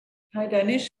Hi,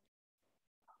 Danish.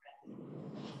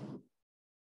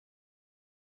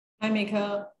 Hi,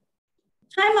 Megha.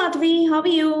 Hi, Madhvi. How are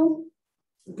you?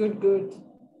 Good, good.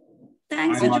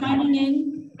 Thanks for joining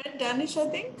in. Danish, I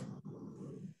think.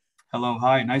 Hello,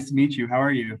 hi. Nice to meet you. How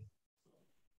are you?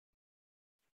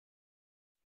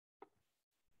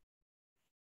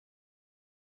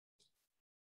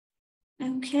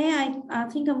 Okay, I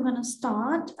think I'm going to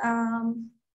start.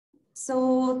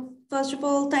 So first of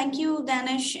all, thank you,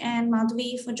 Danish and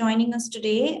Madhvi, for joining us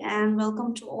today, and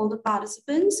welcome to all the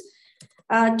participants.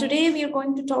 Today, we are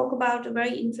going to talk about a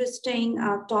very interesting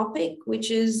topic, which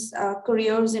is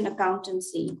careers in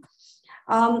accountancy.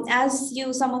 As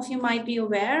some of you might be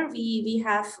aware, we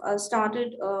have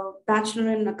started a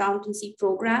Bachelor in Accountancy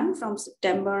program from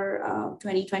September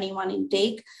 2021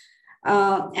 intake.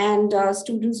 And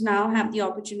students now have the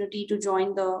opportunity to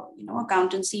join the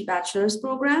accountancy bachelor's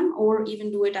program, or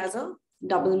even do it as a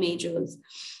double majors.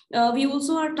 We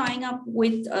also are tying up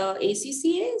with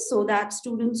ACCA, so that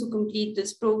students who complete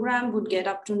this program would get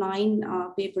up to 9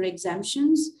 paper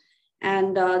exemptions,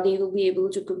 and they will be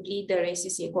able to complete their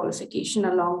ACCA qualification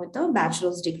along with a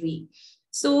bachelor's degree.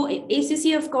 So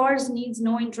ACCA, of course, needs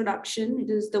no introduction. It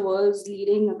is the world's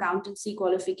leading accountancy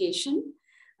qualification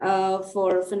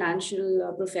for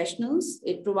financial professionals.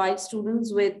 It provides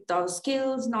students with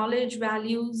skills, knowledge,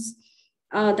 values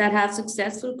that have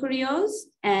successful careers,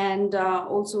 and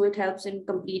also it helps in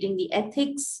completing the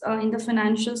ethics in the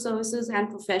financial services and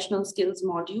professional skills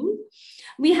module.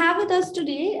 We have with us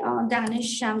today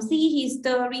Danish Shamsi. He's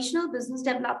the Regional Business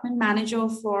Development Manager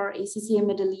for ACCA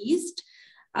Middle East.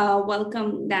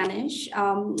 Welcome, Danish.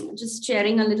 Just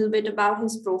sharing a little bit about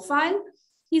his profile.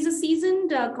 He's a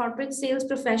seasoned corporate sales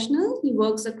professional. He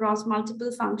works across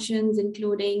multiple functions,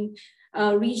 including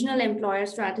regional employer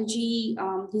strategy.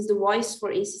 He's the voice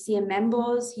for ACCA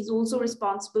members. He's also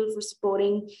responsible for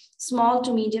supporting small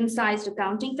to medium-sized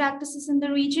accounting practices in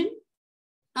the region.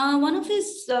 One of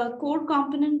his core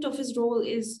component of his role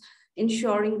is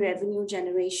ensuring revenue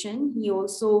generation. He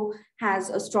also has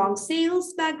a strong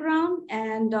sales background,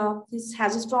 and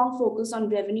has a strong focus on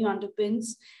revenue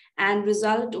underpins and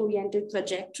result-oriented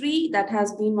trajectory that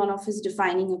has been one of his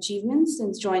defining achievements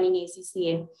since joining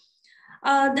ACCA.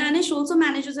 Danish also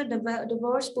manages a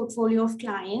diverse portfolio of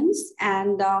clients,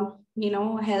 and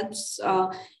helps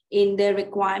in their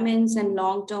requirements and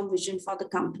long-term vision for the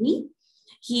company.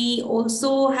 He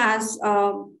also has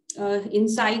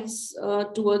insights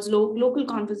towards local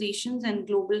conversations and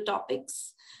global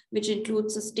topics, which include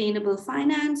sustainable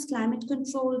finance, climate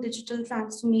control, digital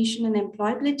transformation, and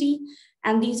employability.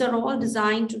 And these are all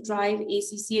designed to drive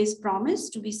ACCA's promise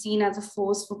to be seen as a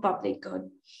force for public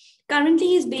good. Currently,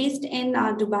 he's based in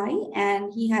Dubai,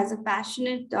 and he has a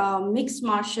passionate mixed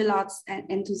martial arts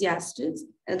enthusiast.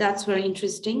 That's very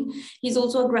interesting. He's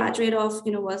also a graduate of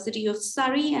University of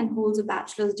Surrey and holds a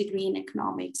bachelor's degree in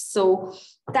economics. So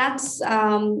that's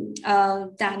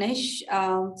Danish.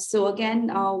 So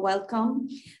again, welcome.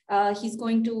 He's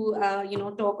going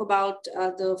to talk about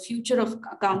the future of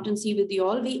accountancy with you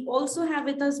all. We also have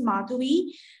with us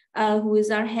Madhvi, who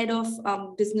is our head of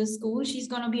business school. She's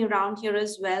going to be around here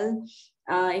as well.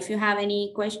 If you have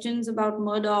any questions about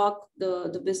Murdoch,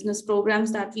 the business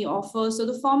programs that we offer. So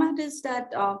the format is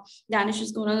that Danish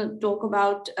is going to talk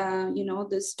about,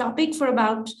 this topic for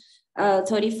about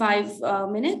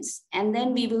 35 minutes, and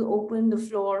then we will open the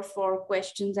floor for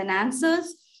questions and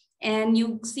answers. And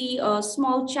you see a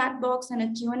small chat box and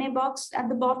a Q&A box at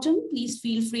the bottom. Please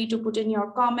feel free to put in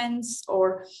your comments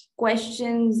or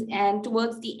questions. And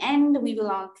towards the end, we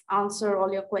will answer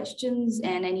all your questions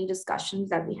and any discussions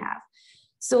that we have.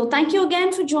 So thank you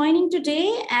again for joining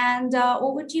today. And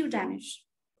over to you, Danish.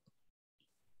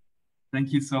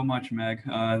 Thank you so much, Meg.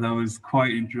 That was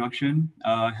quite an introduction.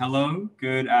 Hello,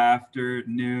 good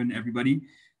afternoon, everybody.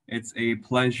 It's a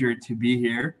pleasure to be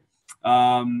here.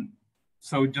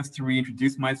 So just to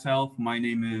reintroduce myself, my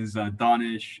name is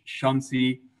Danish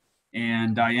Shamsi,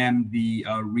 and I am the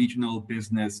Regional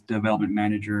Business Development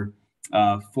Manager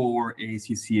for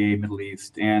ACCA Middle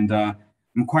East. And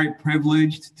I'm quite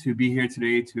privileged to be here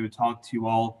today to talk to you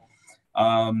all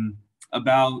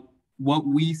about what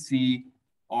we see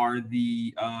are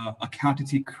the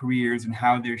accountancy careers and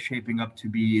how they're shaping up to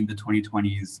be in the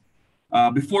 2020s.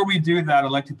 Before we do that, I'd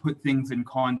like to put things in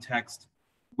context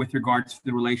with regards to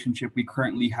the relationship we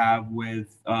currently have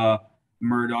with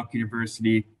Murdoch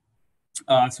University.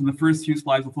 So the first few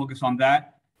slides will focus on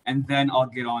that, and then I'll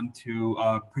get on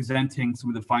to presenting some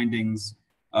of the findings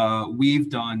we've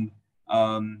done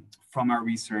from our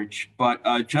research.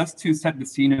 But just to set the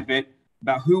scene a bit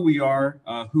about who we are,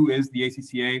 who is the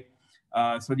ACCA,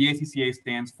 So the ACCA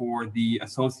stands for the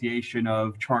Association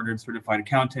of Chartered Certified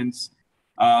Accountants.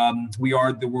 We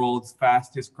are the world's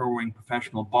fastest growing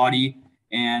professional body.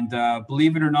 And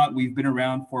believe it or not, we've been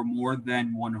around for more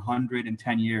than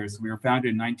 110 years. We were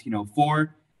founded in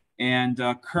 1904. And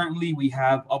currently we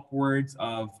have upwards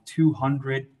of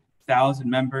 200,000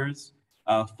 members,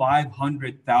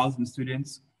 500,000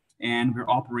 students, and we're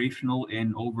operational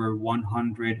in over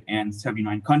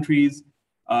 179 countries.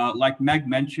 Like Meg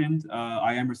mentioned,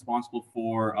 I am responsible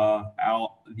for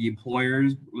the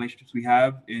employers relationships we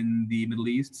have in the Middle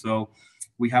East. So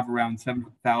we have around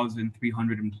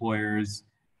 7,300 employers,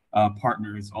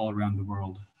 partners all around the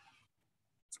world.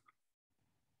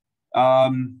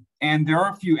 And there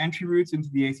are a few entry routes into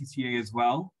the ACCA as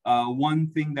well. One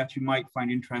thing that you might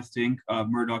find interesting,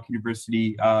 Murdoch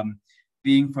University,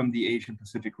 being from the Asian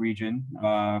Pacific region,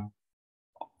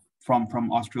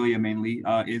 from Australia mainly,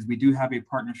 is we do have a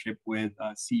partnership with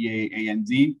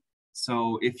CAANZ.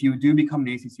 So if you do become an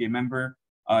ACCA member,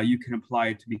 you can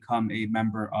apply to become a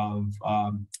member of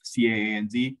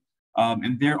CAANZ.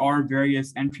 And there are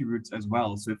various entry routes as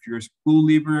well. So if you're a school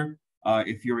leaver,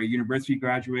 if you're a university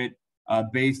graduate,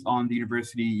 based on the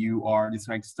university you are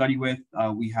deciding to study with,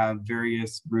 we have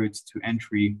various routes to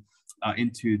entry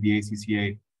into the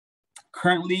ACCA.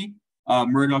 Currently,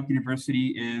 Murdoch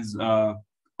University is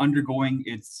undergoing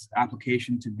its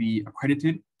application to be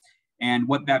accredited. And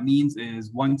what that means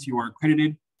is once you are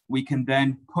accredited, we can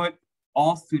then put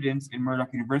all students in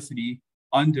Murdoch University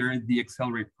under the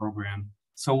Accelerate program.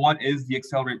 So what is the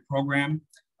Accelerate program?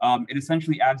 It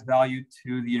essentially adds value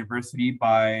to the university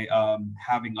by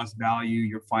having us value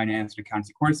your finance and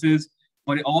accounting courses,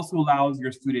 but it also allows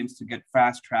your students to get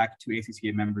fast track to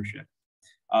ACCA membership.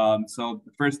 So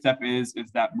the first step is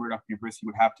that Murdoch University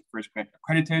would have to first get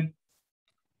accredited,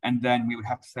 and then we would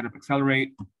have to set up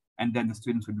Accelerate, and then the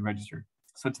students would be registered.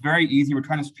 So it's very easy. We're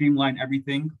trying to streamline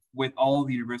everything with all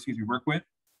the universities we work with.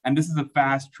 And this is a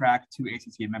fast track to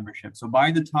ACCA membership. So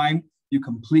by the time you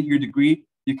complete your degree,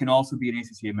 you can also be an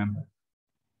ACCA member.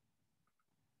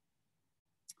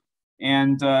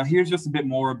 And here's just a bit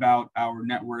more about our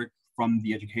network from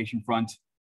the education front.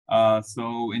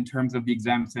 So in terms of the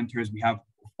exam centers, we have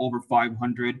over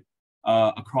 500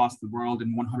 across the world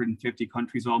in 150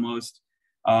 countries almost.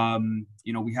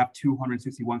 We have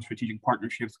 261 strategic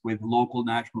partnerships with local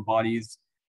national bodies,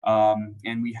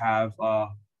 and we have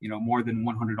more than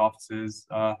 100 offices.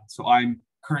 So I'm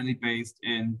currently based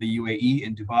in the UAE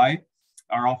in Dubai.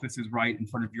 Our office is right in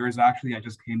front of yours, actually. I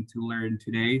just came to learn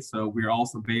today. So we're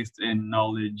also based in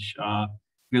Knowledge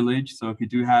Village. So if you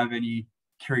do have any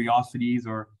curiosities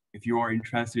or if you are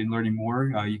interested in learning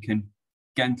more, you can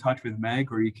get in touch with Meg,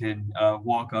 or you can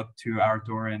walk up to our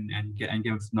door and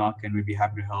give us a knock, and we'd be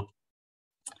happy to help.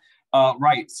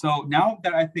 Right, so now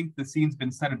that I think the scene's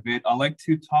been set a bit, I'd like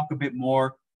to talk a bit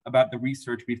more about the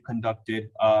research we've conducted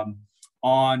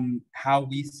on how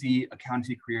we see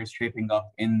accountancy careers shaping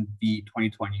up in the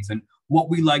 2020s. And what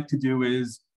we like to do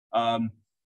is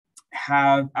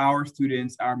have our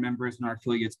students, our members, and our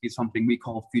affiliates be something we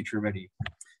call future ready.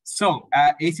 So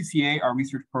at ACCA, our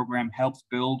research program helps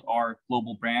build our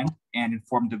global brand and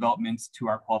inform developments to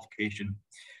our qualification.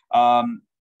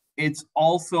 It's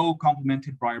also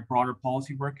complemented by our broader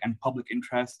policy work and public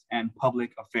interest and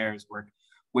public affairs work,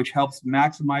 which helps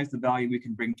maximize the value we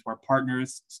can bring to our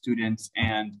partners, students,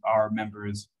 and our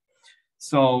members.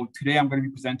 So today I'm going to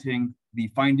be presenting the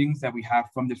findings that we have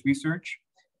from this research.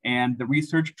 And the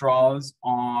research draws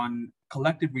on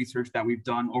collective research that we've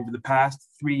done over the past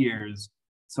 3 years.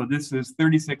 So this is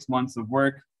 36 months of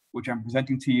work, which I'm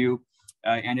presenting to you,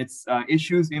 and it's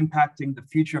issues impacting the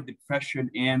future of the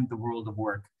profession and the world of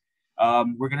work.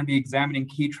 We're going to be examining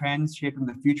key trends shaping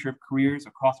the future of careers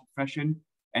across the profession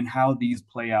and how these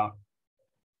play out.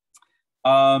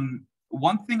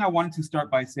 One thing I wanted to start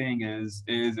by saying is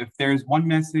if there's one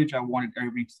message I wanted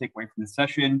everybody to take away from this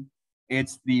session,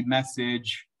 it's the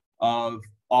message of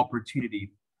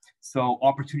opportunity. So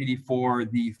opportunity for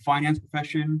the finance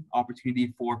profession,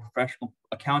 opportunity for professional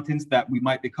accountants that we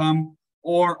might become,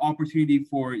 or opportunity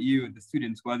for you, the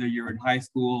students, whether you're in high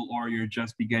school or you're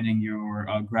just beginning your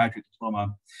graduate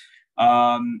diploma.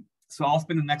 So I'll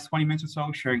spend the next 20 minutes or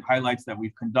so sharing highlights that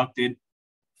we've conducted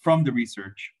from the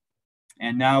research.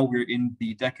 And now we're in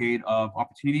the decade of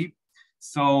opportunity.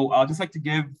 So I'll just like to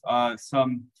give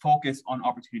some focus on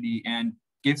opportunity and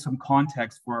give some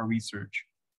context for our research,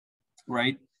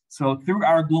 right? So through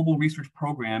our global research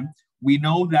program, we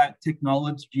know that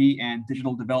technology and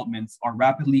digital developments are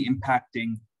rapidly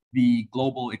impacting the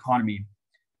global economy.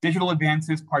 Digital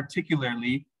advances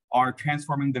particularly are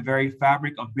transforming the very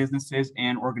fabric of businesses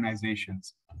and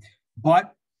organizations.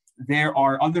 But there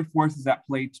are other forces at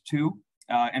play too,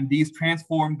 and these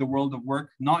transform the world of work,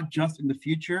 not just in the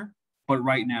future, but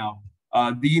right now.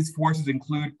 These forces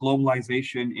include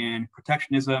globalization and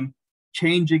protectionism,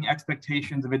 changing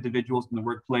expectations of individuals in the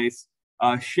workplace,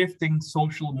 shifting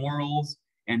social morals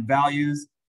and values,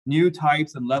 new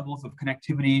types and levels of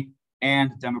connectivity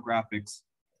and demographics.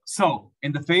 So,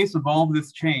 in the face of all of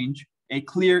this change, a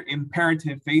clear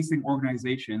imperative facing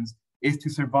organizations is to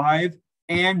survive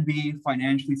and be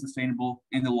financially sustainable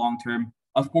in the long term.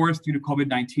 Of course, due to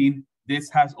COVID-19, this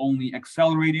has only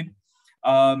accelerated,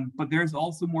 but there's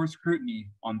also more scrutiny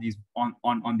on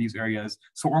these areas.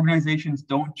 So organizations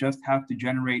don't just have to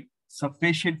generate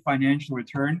sufficient financial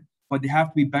return, but they have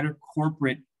to be better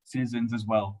corporate citizens as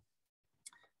well.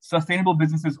 Sustainable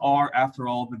businesses are, after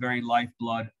all, the very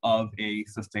lifeblood of a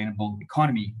sustainable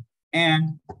economy,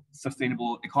 and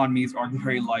sustainable economies are the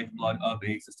very lifeblood of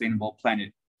a sustainable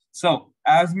planet. So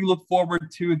as we look forward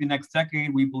to the next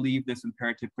decade, we believe this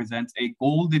imperative presents a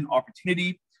golden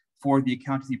opportunity for the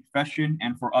accountancy profession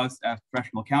and for us as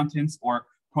professional accountants or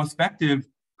prospective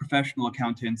professional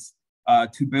accountants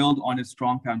to build on its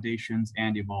strong foundations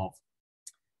and evolve.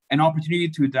 An opportunity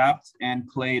to adapt and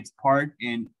play its part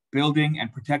in building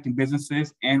and protecting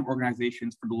businesses and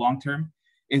organizations for the long term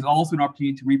is also an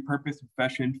opportunity to repurpose the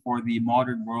profession for the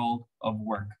modern world of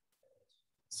work.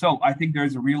 So I think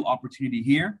there's a real opportunity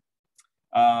here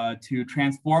to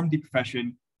transform the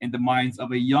profession in the minds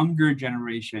of a younger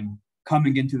generation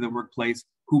coming into the workplace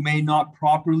who may not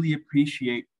properly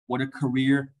appreciate what a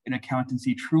career in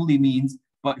accountancy truly means,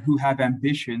 but who have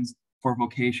ambitions for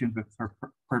vocations with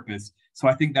purpose. So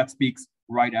I think that speaks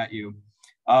right at you.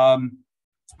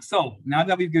 So now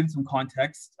that we've given some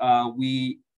context,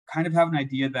 we kind of have an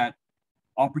idea that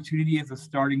opportunity is a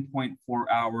starting point for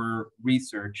our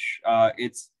research.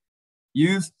 It's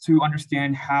used to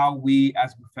understand how we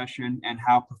as a profession and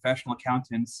how professional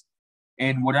accountants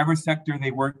in whatever sector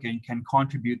they work in can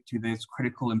contribute to this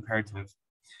critical imperative.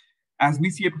 As we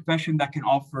see a profession that can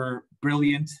offer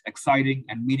brilliant, exciting,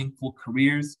 and meaningful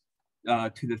careers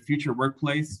to the future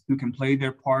workplace, who can play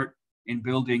their part in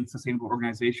building sustainable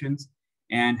organizations,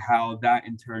 and how that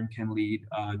in turn can lead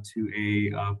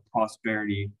to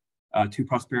prosperity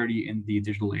in the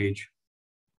digital age.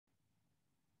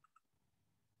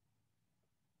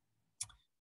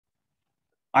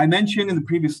 I mentioned in the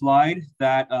previous slide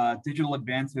that digital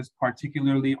advances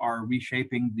particularly are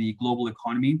reshaping the global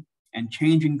economy and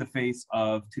changing the face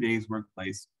of today's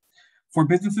workplace. For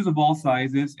businesses of all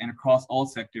sizes and across all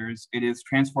sectors, it is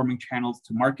transforming channels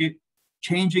to market,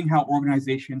 changing how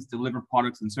organizations deliver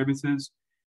products and services,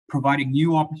 providing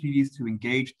new opportunities to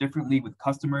engage differently with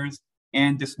customers,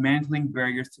 and dismantling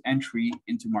barriers to entry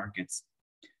into markets.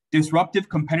 Disruptive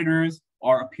competitors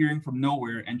are appearing from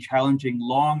nowhere and challenging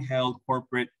long-held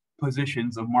corporate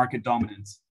positions of market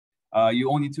dominance. You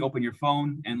only need to open your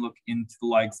phone and look into the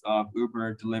likes of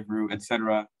Uber, Deliveroo,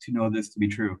 etc., to know this to be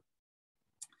true.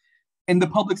 In the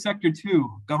public sector too,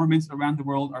 governments around the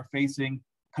world are facing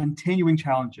continuing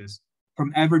challenges,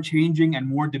 from ever-changing and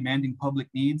more demanding public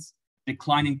needs,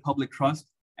 declining public trust,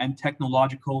 and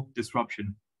technological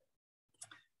disruption.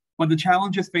 But the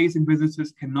challenges facing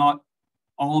businesses cannot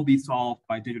all be solved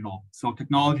by digital. So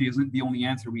technology isn't the only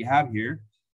answer we have here.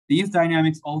 These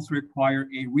dynamics also require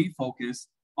a refocus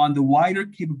on the wider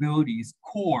capabilities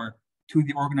core to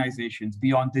the organizations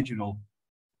beyond digital,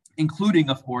 including,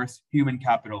 of course, human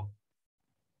capital.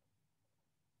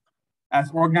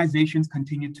 As organizations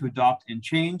continue to adopt and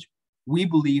change, we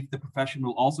believe the profession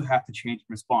will also have to change in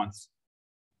response.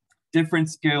 Different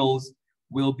skills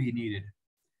will be needed.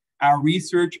 Our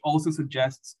research also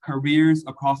suggests careers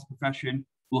across the profession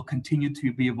will continue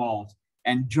to be evolved,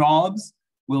 and jobs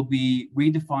will be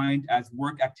redefined as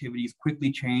work activities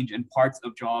quickly change and parts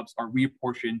of jobs are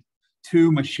reapportioned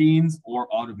to machines or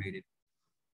automated.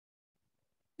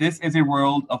 This is a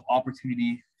world of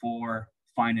opportunity for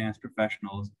finance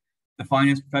professionals. The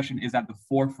finance profession is at the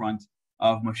forefront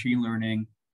of machine learning,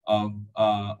 of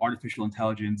artificial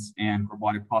intelligence, and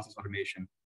robotic process automation.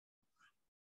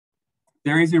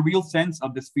 There is a real sense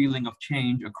of this feeling of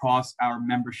change across our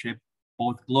membership,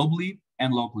 both globally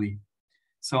and locally.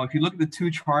 So if you look at the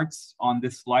two charts on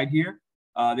this slide here,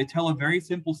 they tell a very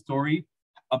simple story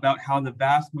about how the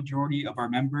vast majority of our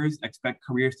members expect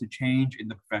careers to change in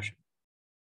the profession.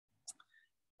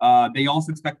 They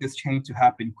also expect this change to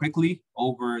happen quickly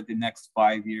over the next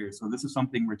 5 years. So this is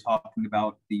something we're talking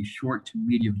about the short to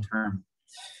medium term.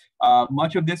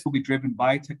 Much of this will be driven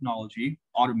by technology,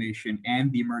 automation,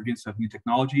 and the emergence of new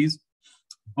technologies.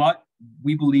 But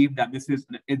we believe that this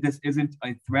isn't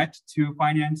a threat to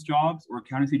finance jobs or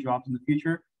accountancy jobs in the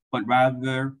future, but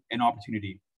rather an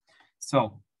opportunity.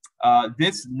 So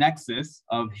This nexus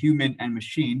of human and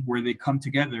machine, where they come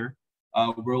together,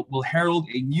 will herald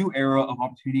a new era of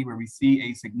opportunity where we see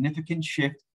a significant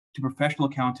shift to professional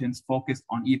accountants focused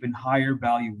on even higher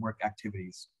value work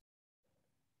activities.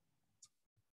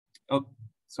 Oh,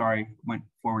 sorry, went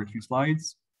forward a few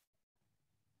slides.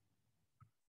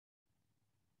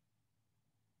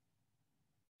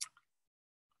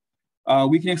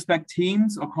 We can expect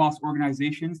teams across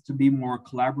organizations to be more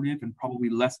collaborative and probably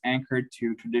less anchored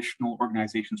to traditional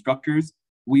organization structures.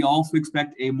 We also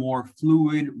expect a more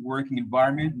fluid working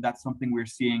environment. That's something we're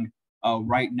seeing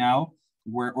right now,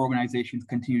 where organizations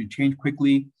continue to change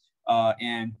quickly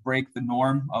and break the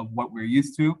norm of what we're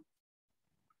used to.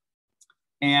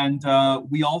 And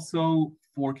we also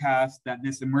forecast that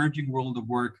this emerging world of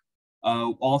work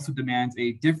also demands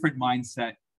a different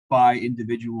mindset by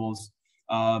individuals.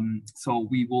 So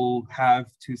we will have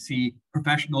to see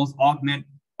professionals augment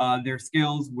their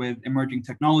skills with emerging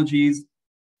technologies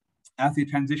as they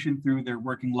transition through their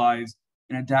working lives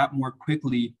and adapt more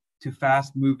quickly to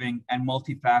fast-moving and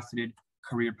multifaceted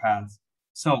career paths.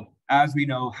 So as we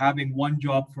know, having one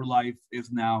job for life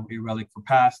is now a relic of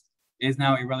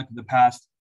the past,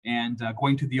 and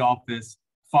going to the office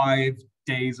 5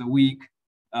 days a week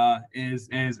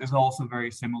is also very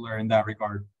similar in that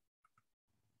regard.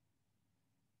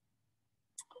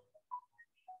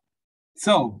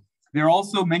 So there are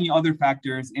also many other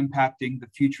factors impacting the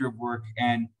future of work,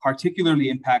 and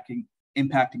particularly impacting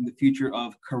the future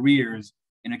of careers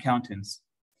in accountants.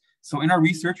 So in our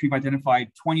research, we've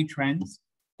identified 20 trends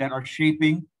that are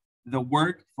shaping the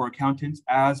work for accountants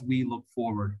as we look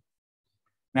forward.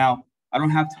 Now, I don't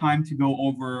have time to go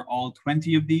over all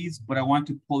 20 of these, but I want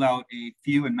to pull out a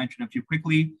few and mention a few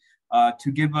quickly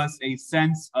to give us a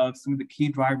sense of some of the key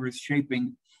drivers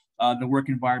shaping the work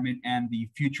environment and the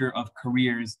future of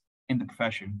careers in the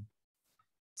profession.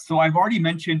 So I've already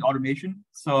mentioned automation,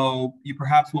 so you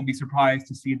perhaps won't be surprised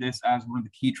to see this as one of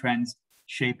the key trends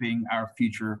shaping our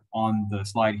future on the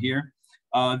slide here.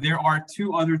 There are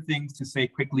two other things to say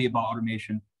quickly about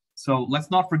automation. So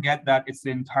let's not forget that it's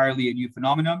entirely a new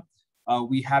phenomenon.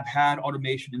 We have had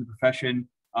automation in the profession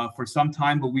for some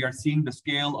time, but we are seeing the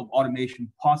scale of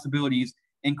automation possibilities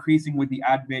increasing with the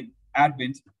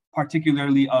advent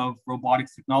particularly of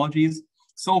robotics technologies.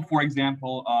 So for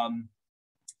example,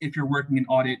 if you're working in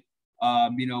audit,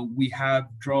 we have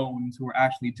drones who are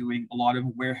actually doing a lot of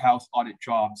warehouse audit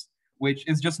jobs, which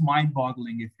is just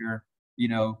mind-boggling if you're,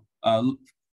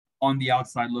 on the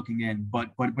outside looking in, but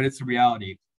it's a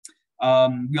reality.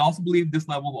 We also believe this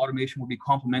level of automation will be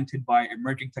complemented by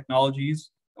emerging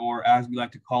technologies, or as we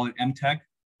like to call it, MTech,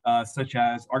 such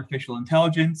as artificial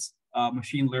intelligence,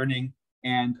 machine learning,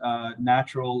 and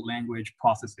natural language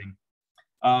processing.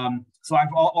 So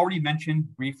I've already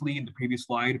mentioned briefly in the previous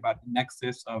slide about the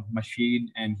nexus of machine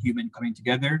and human coming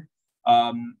together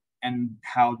and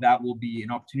how that will be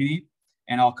an opportunity.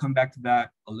 And I'll come back to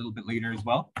that a little bit later as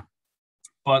well.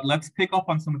 But let's pick up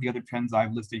on some of the other trends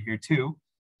I've listed here too.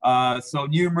 So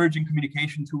new emerging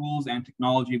communication tools and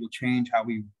technology will change how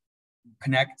we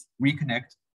connect,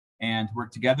 reconnect, and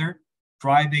work together,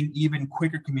 driving even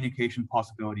quicker communication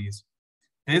possibilities.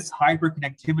 This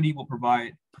hyperconnectivity will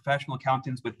provide professional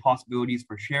accountants with possibilities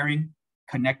for sharing,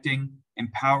 connecting,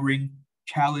 empowering,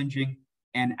 challenging,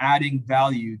 and adding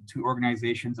value to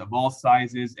organizations of all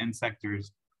sizes and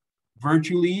sectors,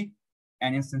 virtually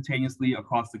and instantaneously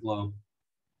across the globe.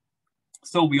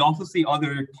 So we also see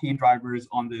other key drivers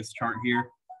on this chart here,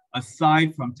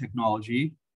 aside from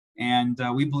technology. And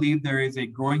we believe there is a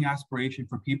growing aspiration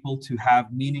for people to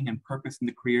have meaning and purpose in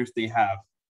the careers they have,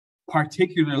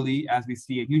 particularly as we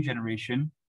see a new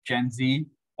generation, Gen Z,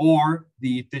 or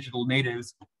the digital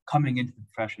natives coming into the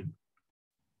profession.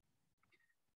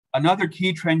 Another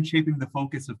key trend shaping the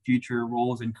focus of future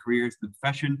roles and careers in the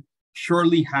profession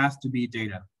surely has to be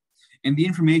data. In the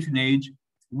information age,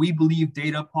 we believe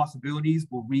data possibilities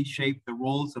will reshape the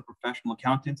roles of professional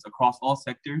accountants across all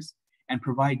sectors and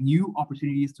provide new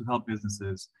opportunities to help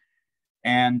businesses.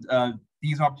 And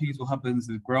these opportunities will help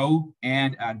businesses grow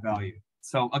and add value.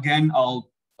 So again,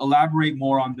 I'll elaborate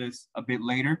more on this a bit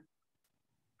later.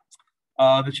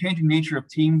 The changing nature of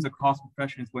teams across the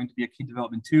profession is going to be a key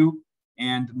development too.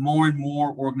 And more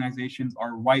organizations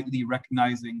are rightly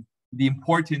recognizing the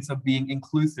importance of being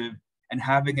inclusive and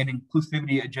having an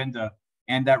inclusivity agenda,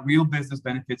 and that real business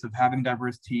benefits of having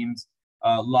diverse teams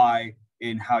lie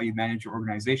in how you manage your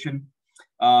organization.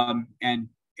 And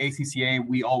ACCA,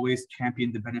 we always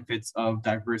champion the benefits of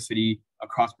diversity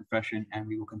across profession, and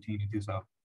we will continue to do so.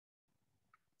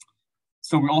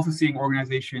 So we're also seeing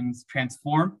organizations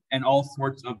transform and all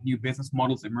sorts of new business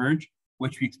models emerge,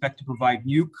 which we expect to provide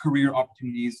new career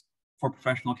opportunities for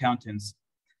professional accountants,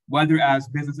 whether as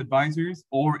business advisors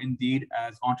or indeed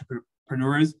as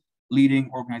entrepreneurs leading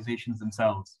organizations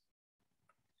themselves.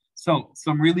 So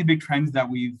some really big trends that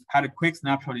we've had a quick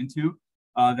snapshot into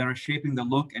that are shaping the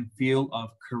look and feel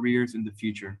of careers in the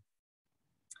future.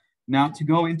 Now, to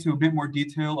go into a bit more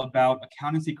detail about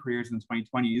accountancy careers in the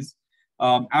 2020s,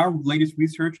 our latest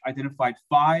research identified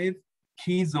 5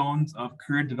 key zones of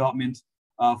career development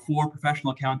for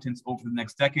professional accountants over the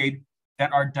next decade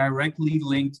that are directly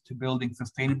linked to building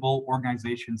sustainable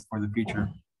organizations for the future.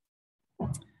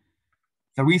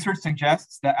 The research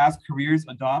suggests that as careers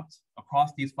adopt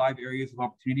across these 5 areas of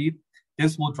opportunity,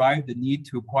 this will drive the need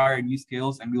to acquire new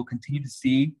skills, and we will continue to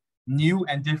see new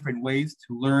and different ways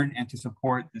to learn and to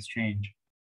support this change.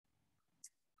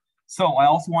 So I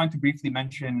also wanted to briefly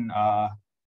mention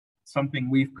something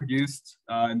we've produced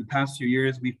in the past few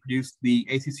years. We've produced the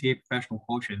ACCA professional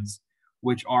quotients,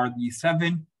 which are the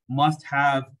 7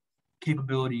 must-have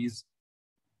capabilities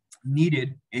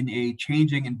needed in a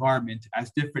changing environment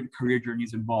as different career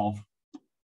journeys evolve.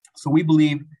 So we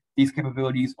believe these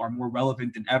capabilities are more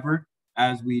relevant than ever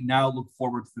as we now look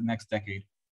forward to the next decade.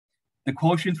 The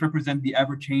quotients represent the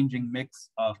ever-changing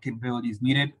mix of capabilities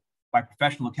needed by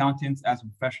professional accountants as the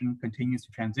profession continues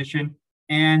to transition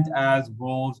and as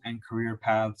roles and career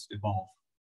paths evolve.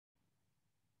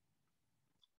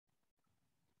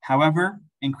 However,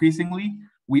 increasingly,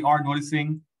 we are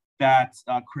noticing that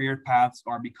career paths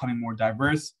are becoming more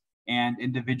diverse and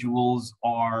individuals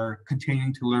are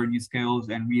continuing to learn new skills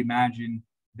and reimagine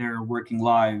their working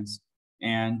lives.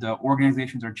 And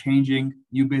organizations are changing,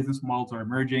 new business models are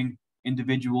emerging,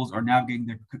 individuals are navigating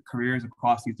their careers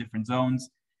across these different zones.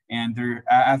 And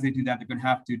as they do that, they're going to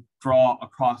have to draw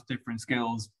across different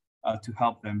skills to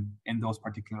help them in those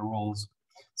particular roles.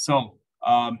 So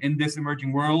in this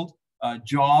emerging world,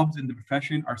 jobs in the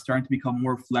profession are starting to become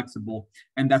more flexible.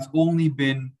 And that's only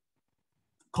been,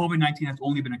 COVID-19 has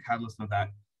only been a catalyst of that.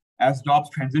 As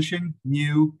jobs transition,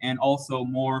 new and also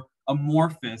more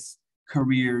amorphous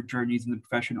career journeys in the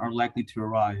profession are likely to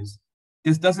arise.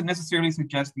 This doesn't necessarily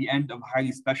suggest the end of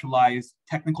highly specialized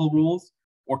technical roles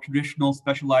or traditional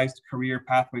specialized career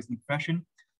pathways in the profession,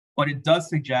 but it does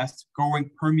suggest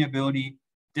growing permeability,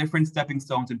 different stepping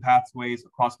stones and pathways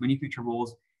across many future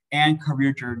roles and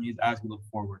career journeys as we look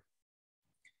forward.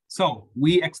 So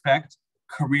we expect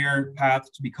career paths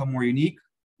to become more unique,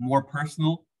 more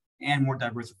personal, and more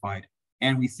diversified.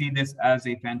 And we see this as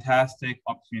a fantastic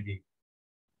opportunity.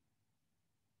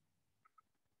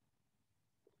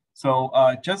 So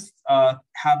just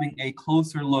having a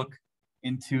closer look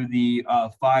into the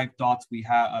 5 dots we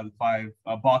have, 5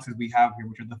 boxes we have here,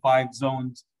 which are the 5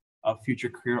 zones of future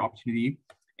career opportunity.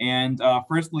 And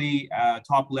firstly,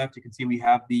 top left, you can see we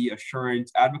have the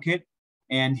assurance advocate.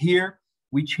 And here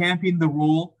we champion the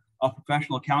role of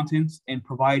professional accountants in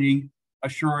providing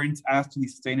assurance as to the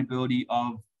sustainability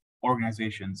of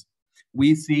organizations.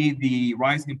 We see the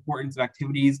rising importance of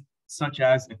activities such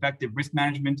as effective risk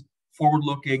management,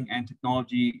 forward-looking and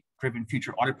technology-driven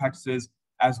future audit practices,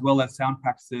 as well as sound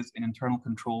practices in internal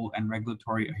control and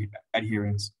regulatory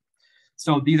adherence.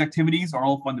 So these activities are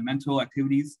all fundamental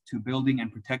activities to building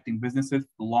and protecting businesses for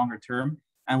the longer term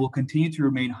and will continue to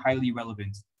remain highly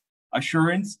relevant.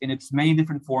 Assurance in its many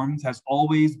different forms has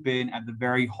always been at the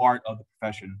very heart of the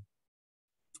profession.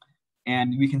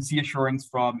 And we can see assurance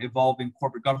from evolving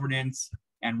corporate governance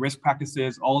and risk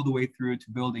practices all the way through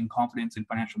to building confidence in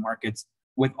financial markets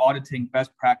with auditing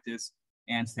best practice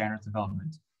and standards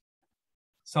development.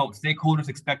 So stakeholders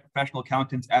expect professional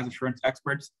accountants as assurance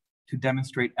experts to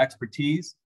demonstrate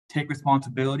expertise, take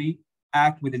responsibility,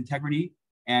 act with integrity,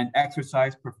 and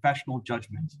exercise professional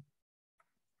judgment.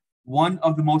 One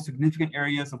of the most significant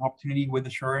areas of opportunity with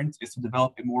assurance is to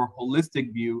develop a more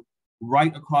holistic view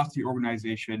right across the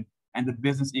organization and the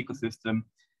business ecosystem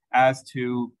as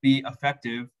to be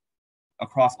effective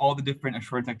across all the different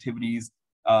assurance activities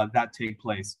that take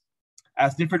place.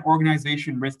 As different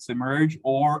organization risks emerge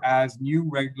or as new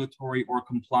regulatory or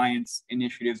compliance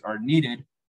initiatives are needed,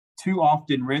 too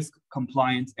often risk,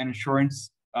 compliance, and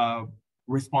assurance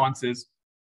responses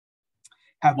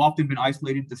have often been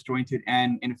isolated, disjointed,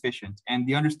 and inefficient. And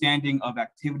the understanding of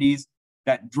activities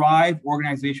that drive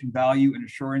organization value and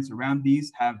assurance around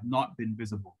these have not been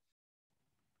visible.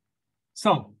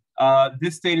 So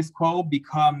this status quo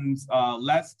becomes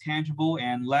less tangible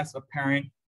and less apparent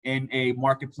in a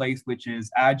marketplace which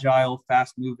is agile,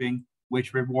 fast-moving,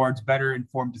 which rewards better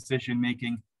informed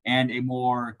decision-making and a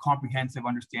more comprehensive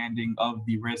understanding of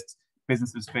the risks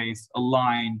businesses face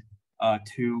aligned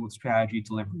to strategy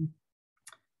delivery.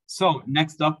 So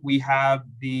next up, we have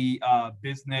the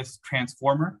business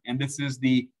transformer, and this is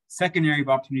the second area of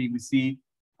opportunity we see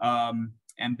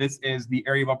And this is the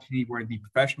area of opportunity where the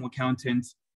professional accountant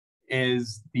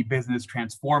is the business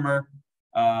transformer.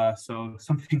 So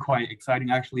something quite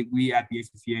exciting. Actually, we at the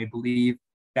ACCA believe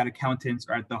that accountants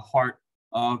are at the heart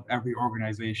of every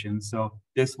organization. So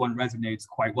this one resonates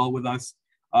quite well with us.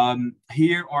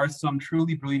 Here are some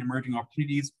truly brilliant emerging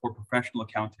opportunities for professional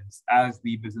accountants as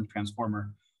the business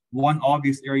transformer. One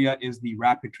obvious area is the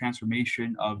rapid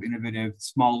transformation of innovative,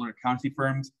 smaller accountancy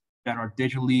firms that are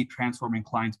digitally transforming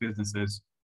clients' businesses.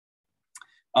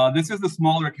 This is the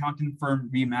smaller accounting firm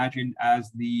reimagined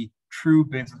as the true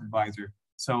business advisor.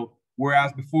 So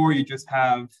whereas before you just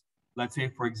have, let's say,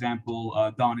 for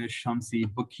example, Danish Shamsi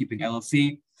Bookkeeping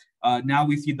LLC, now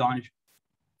we see Danish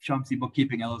Shamsi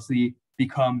Bookkeeping LLC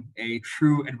become a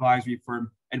true advisory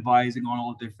firm advising on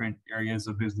all different areas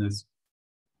of business.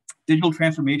 Digital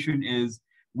transformation is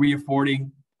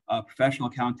re-affording professional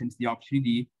accountants the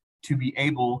opportunity to be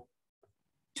able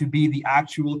to be the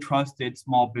actual trusted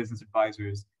small business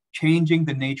advisors, changing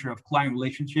the nature of client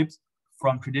relationships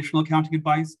from traditional accounting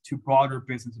advice to broader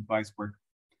business advice work.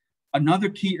 Another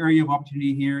key area of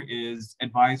opportunity here is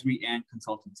advisory and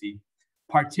consultancy,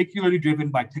 particularly driven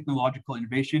by technological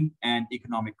innovation and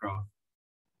economic growth.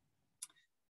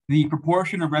 The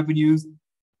proportion of revenues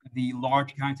the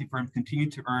large accounting firms continue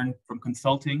to earn from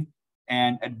consulting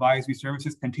and advisory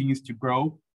services continues to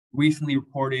grow. Recently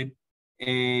reported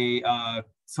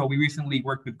so we recently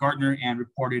worked with Gartner and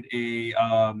reported a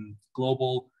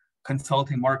global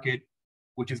consulting market,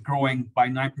 which is growing by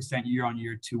 9% year on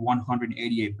year to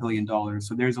 $188 billion.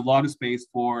 So there's a lot of space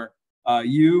for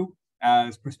you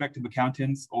as prospective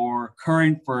accountants or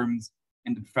current firms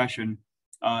in the profession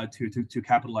to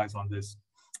capitalize on this.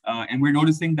 And we're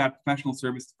noticing that professional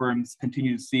service firms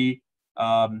continue to see,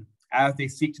 as they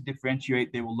seek to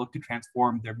differentiate, they will look to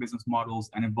transform their business models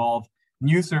and evolve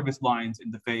new service lines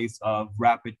in the face of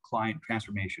rapid client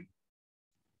transformation.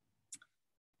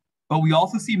 But we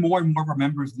also see more and more of our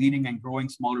members leading and growing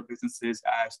smaller businesses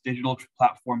as digital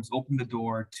platforms open the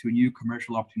door to new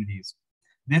commercial opportunities.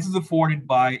 This is afforded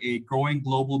by a growing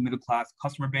global middle-class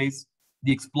customer base,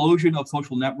 the explosion of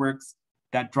social networks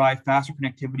that drive faster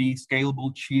connectivity,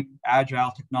 scalable, cheap,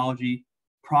 agile technology,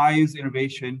 prize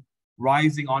innovation,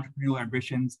 rising entrepreneurial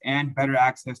ambitions, and better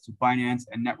access to finance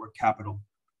and network capital.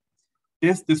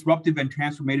 This disruptive and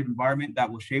transformative environment that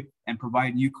will shape and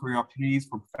provide new career opportunities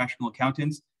for professional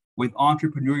accountants with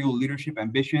entrepreneurial leadership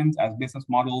ambitions as business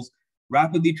models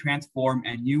rapidly transform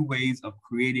and new ways of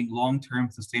creating long-term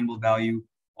sustainable value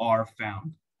are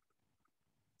found.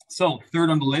 So third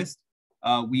on the list,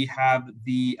 we have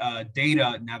the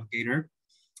data navigator.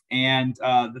 And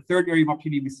the third area of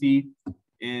opportunity we see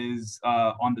is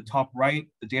on the top right,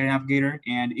 the data navigator,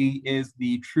 and he is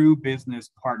the true business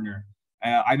partner.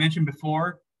 I mentioned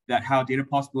before that how data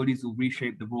possibilities will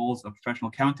reshape the roles of professional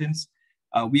accountants.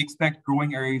 We expect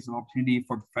growing areas of opportunity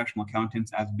for professional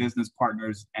accountants as business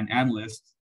partners and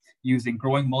analysts using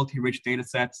growing multi-rich data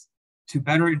sets to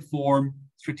better inform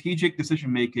strategic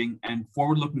decision-making and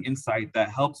forward-looking insight that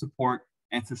help support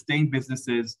and sustain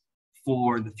businesses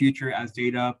for the future as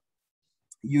data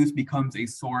use becomes a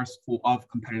source of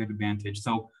competitive advantage.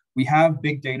 So we have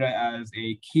big data as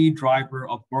a key driver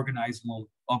of organizational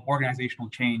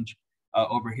change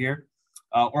over here.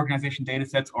 Organization data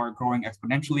sets are growing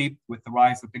exponentially with the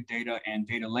rise of big data and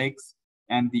data lakes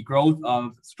and the growth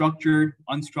of structured,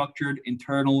 unstructured,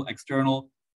 internal, external,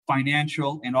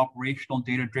 financial, and operational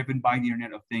data driven by the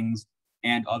Internet of Things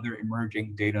and other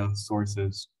emerging data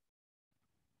sources.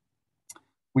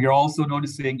 We are also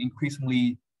noticing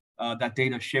increasingly that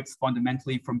data shifts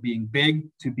fundamentally from being big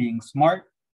to being smart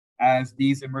as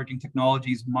these emerging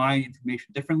technologies mine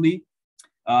information differently.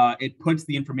 It puts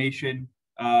the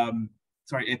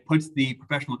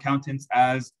professional accountants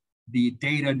as the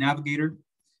data navigator,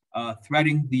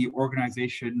 threading the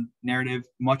organization narrative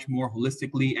much more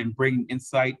holistically and bringing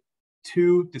insight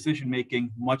to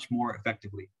decision-making much more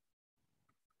effectively.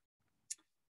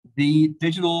 The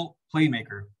digital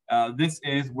playmaker. This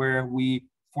is where we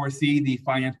foresee the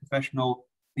finance professional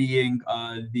being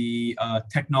the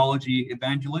technology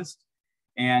evangelist.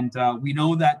 And we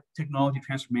know that technology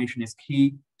transformation is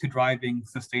key to driving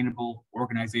sustainable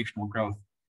organizational growth.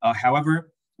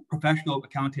 However, professional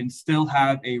accountants still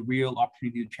have a real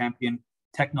opportunity to champion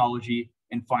technology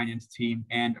in finance team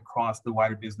and across the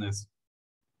wider business.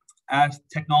 As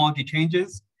technology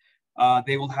changes,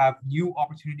 they will have new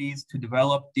opportunities to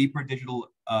develop deeper digital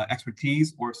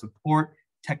expertise or support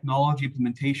technology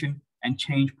implementation and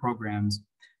change programs.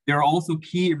 There are also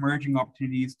key emerging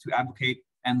opportunities to advocate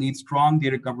and lead strong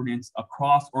data governance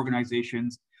across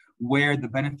organizations where the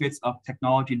benefits of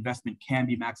technology investment can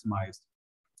be maximized.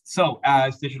 So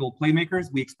as digital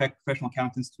playmakers, we expect professional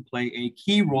accountants to play a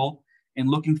key role in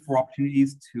looking for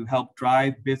opportunities to help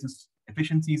drive business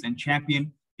efficiencies and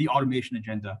champion the automation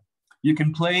agenda. You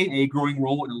can play a growing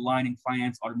role in aligning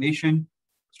finance automation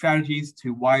strategies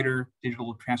to wider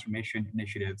digital transformation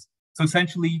initiatives. So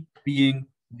essentially being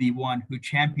the one who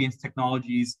champions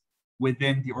technologies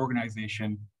within the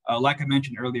organization. Like I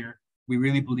mentioned earlier, we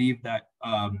really believe that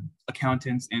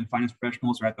accountants and finance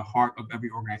professionals are at the heart of every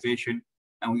organization.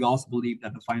 And we also believe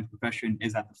that the finance profession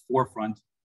is at the forefront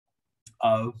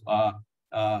of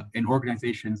an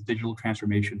organization's digital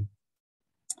transformation.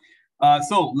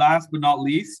 So last but not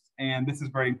least, and this is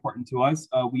very important to us,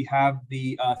 we have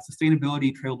the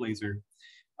sustainability trailblazer.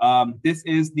 This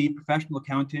is the professional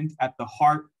accountant at the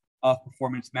heart of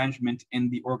performance management in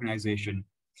the organization.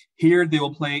 Here, they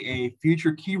will play a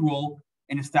future key role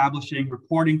in establishing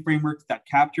reporting frameworks that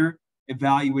capture,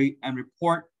 evaluate, and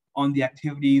report on the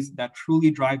activities that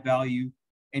truly drive value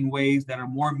in ways that are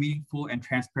more meaningful and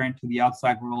transparent to the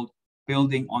outside world,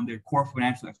 building on their core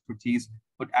financial expertise,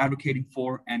 but advocating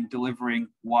for and delivering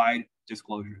wide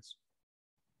disclosures.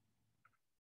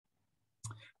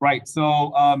 Right,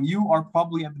 so you are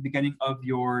probably at the beginning of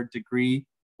your degree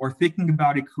or thinking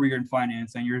about a career in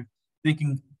finance, and you're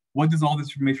thinking, what does all this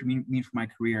information mean for my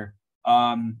career?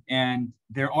 And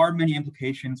there are many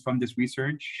implications from this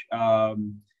research. What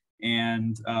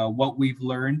we've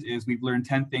learned is we've learned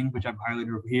 10 things, which I've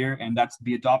highlighted over here, and that's to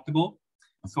be adaptable.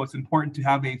 So it's important to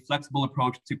have a flexible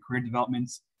approach to career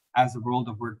developments as the world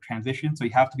of work transitions. So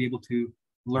you have to be able to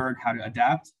learn how to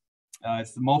adapt.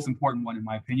 It's the most important one, in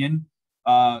my opinion.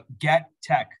 Get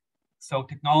tech. So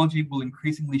technology will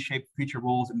increasingly shape future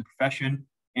roles in the profession,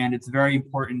 and it's very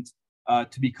important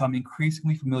to become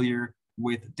increasingly familiar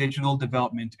with digital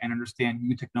development and understand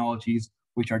new technologies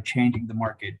which are changing the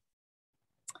market.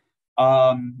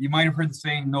 You might have heard the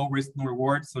saying, no risk, no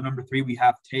reward. So number 3, we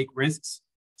have take risks.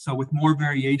 So with more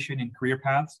variation in career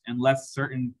paths and less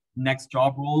certain next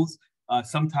job roles,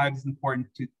 sometimes it's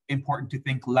important to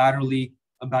think laterally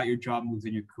about your job moves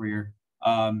in your career.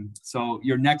 So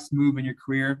your next move in your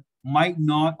career might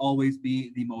not always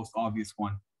be the most obvious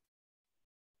one.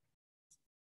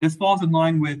 This falls in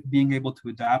line with being able to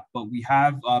adapt, but we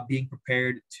have being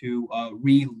prepared to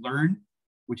relearn,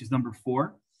 which is number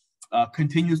 4.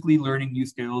 Continuously learning new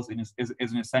skills is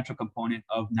an essential component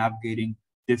of navigating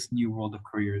this new world of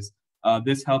careers.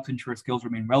 This helps ensure skills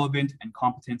remain relevant and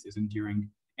competence is enduring.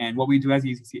 And what we do as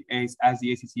the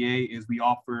ACCA is we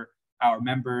offer our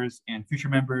members and future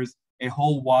members a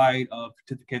whole wide of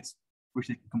certificates which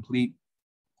they can complete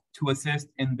to assist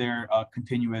in their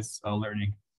continuous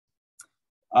learning.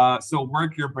 So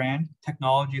work your brand.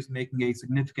 Technology is making a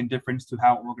significant difference to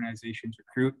how organizations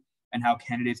recruit and how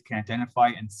candidates can identify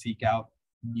and seek out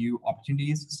new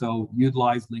opportunities. So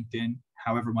utilize LinkedIn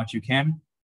however much you can.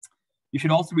 You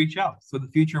should also reach out. So the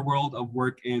future world of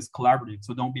work is collaborative,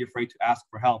 so don't be afraid to ask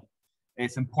for help.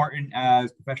 It's important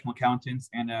as professional accountants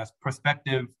and as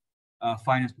prospective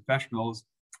finance professionals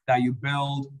that you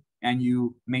build and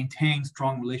you maintain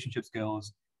strong relationship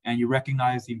skills and you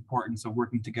recognize the importance of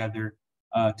working together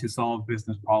to solve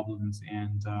business problems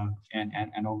and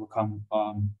overcome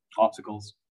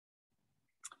obstacles.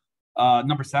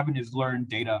 Number 7 is learn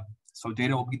data. So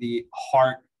data will be the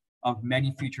heart of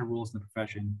many future roles in the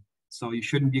profession. So you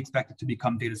shouldn't be expected to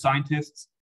become data scientists,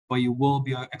 but you will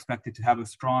be expected to have a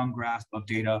strong grasp of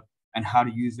data and how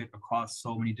to use it across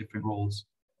so many different roles.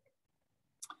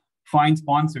 Find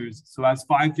sponsors. So as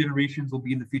 5 generations will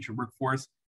be in the future workforce,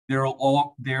 there are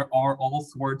all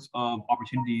sorts of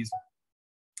opportunities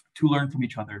to learn from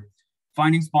each other.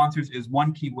 Finding sponsors is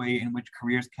one key way in which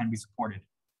careers can be supported.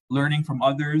 Learning from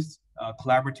others,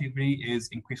 collaborativity is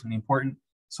increasingly important.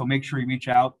 So make sure you reach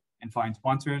out and find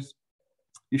sponsors.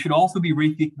 You should also be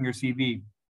rethinking your CV.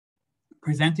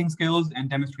 Presenting skills and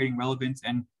demonstrating relevance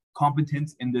and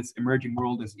competence in this emerging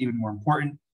world is even more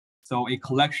important. So a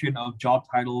collection of job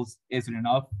titles isn't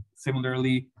enough.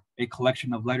 Similarly, a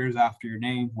collection of letters after your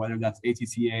name, whether that's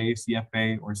ACCA,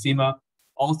 CFA, or CIMA,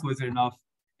 also isn't enough.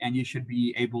 And you should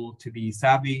be able to be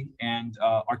savvy and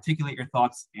articulate your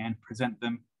thoughts and present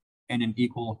them in an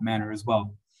equal manner as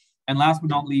well. And last but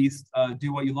not least,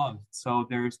 do what you love. So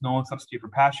there's no substitute for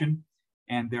passion.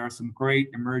 And there are some great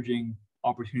emerging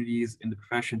opportunities in the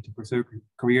profession to pursue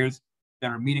careers that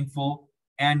are meaningful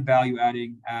and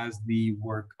value-adding as the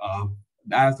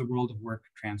world of work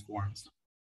transforms.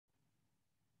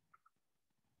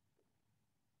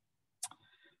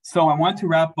 So I want to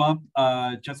wrap up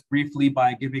just briefly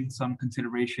by giving some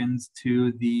considerations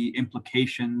to the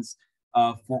implications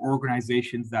for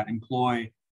organizations that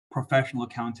employ professional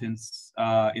accountants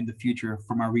in the future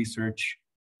from our research.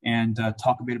 and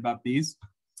talk a bit about these.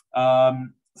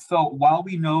 So while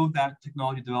we know that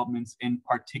technology developments in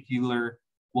particular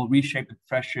will reshape the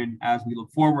profession as we look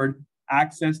forward,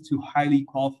 access to highly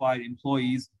qualified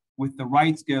employees with the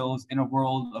right skills in a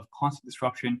world of constant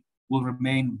disruption will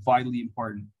remain vitally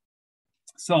important.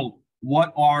 So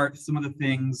what are some of the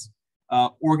things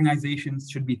organizations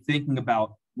should be thinking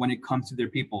about when it comes to their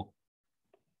people?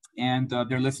 And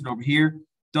they're listed over here.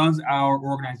 Does our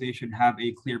organization have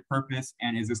a clear purpose,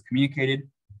 and is this communicated?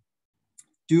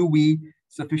 Do we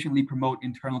sufficiently promote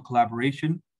internal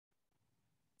collaboration?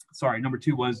 Sorry, number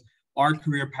 2 was, are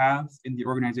career paths in the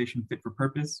organization fit for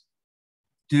purpose?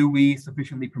 Do we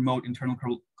sufficiently promote internal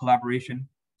collaboration?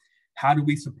 How do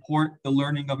we support the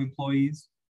learning of employees?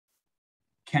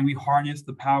 Can we harness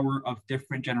the power of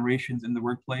different generations in the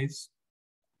workplace?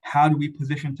 How do we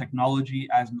position technology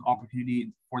as an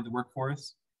opportunity for the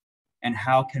workforce? And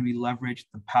how can we leverage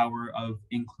the power of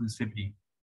inclusivity?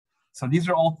 So these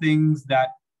are all things that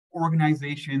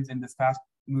organizations in this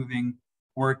fast-moving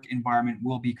work environment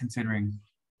will be considering.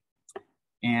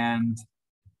 And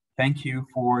thank you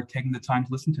for taking the time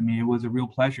to listen to me. It was a real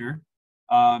pleasure.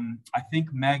 I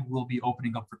think Meg will be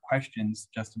opening up for questions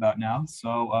just about now.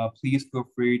 So please feel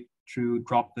free to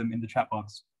drop them in the chat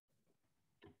box.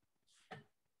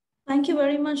 Thank you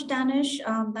very much, Danish.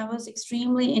 That was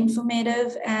extremely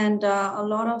informative and a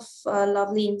lot of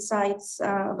lovely insights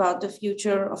about the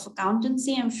future of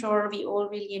accountancy. I'm sure we all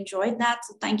really enjoyed that.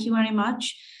 So thank you very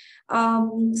much.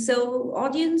 So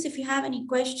audience, if you have any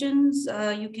questions,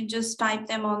 you can just type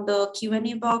them on the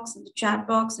Q&A box in the chat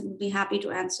box and we'll be happy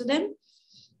to answer them.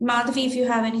 Madhavi, if you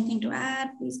have anything to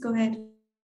add, please go ahead.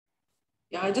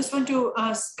 Yeah, I just want to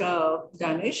ask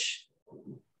Danish,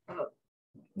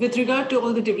 with regard to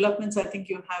all the developments, I think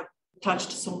you have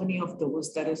touched so many of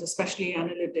those, that is especially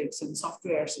analytics and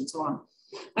softwares and so on.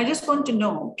 I just want to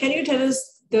know, can you tell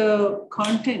us the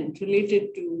content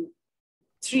related to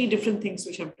 3 different things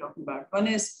which I'm talking about? One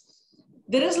is,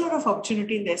 there is a lot of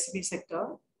opportunity in the SME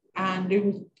sector. And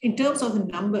in terms of the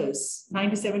numbers,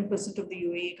 97% of the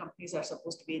UAE companies are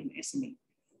supposed to be in SME.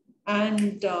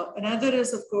 And another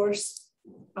is, of course,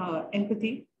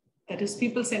 empathy, that is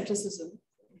people-centricism.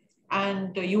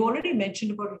 And you already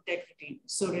mentioned about integrity,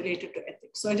 so related to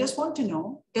ethics. So I just want to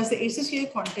know, does the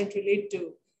ACCA content relate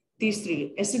to these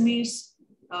 3, SMEs,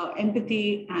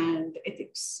 empathy, and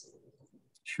ethics?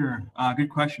 Sure, good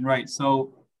question, right.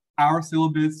 So our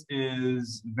syllabus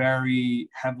is very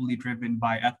heavily driven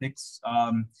by ethics.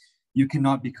 You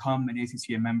cannot become an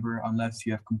ACCA member unless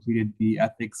you have completed the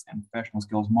ethics and professional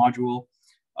skills module.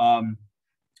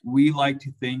 We like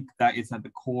to think that it's at the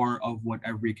core of what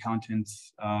every accountant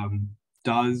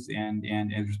does and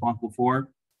is responsible for.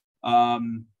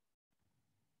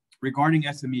 Regarding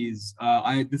SMEs,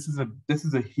 this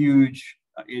is a huge.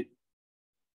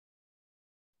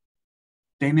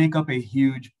 They make up a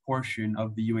huge portion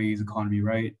of the UAE's economy,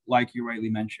 right? Like you rightly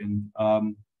mentioned.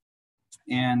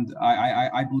 And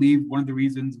I believe one of the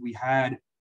reasons we had,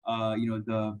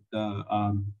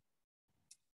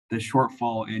 the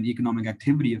shortfall in economic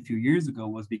activity a few years ago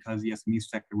was because the SME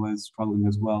sector was struggling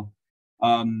as well.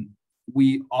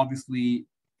 We obviously,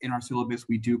 in our syllabus,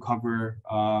 we do cover,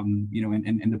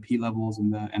 in the P levels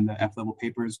and the F level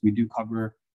papers, we do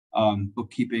cover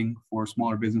bookkeeping for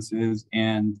smaller businesses.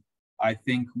 And I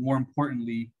think more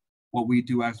importantly, what we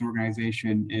do as an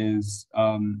organization is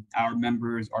our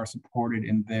members are supported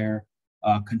in their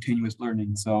continuous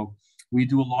learning. So we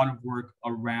do a lot of work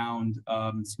around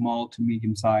small to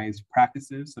medium-sized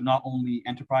practices. So not only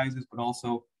enterprises, but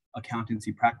also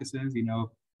accountancy practices. You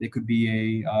know, they could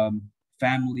be a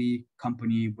family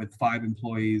company with 5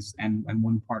 employees and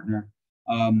 1 partner.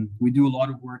 We do a lot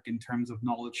of work in terms of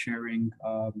knowledge sharing,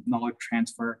 knowledge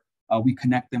transfer. We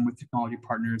connect them with technology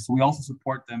partners. So we also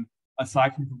support them.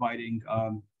 Aside from providing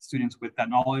students with that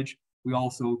knowledge, we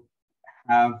also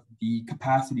have the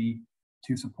capacity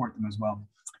to support them as well.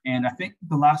 And I think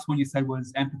the last one you said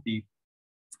was empathy.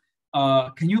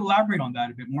 Can you elaborate on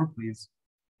that a bit more, please?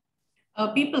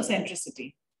 People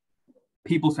centricity.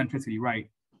 People centricity, right?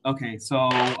 Okay, so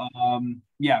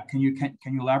yeah, can you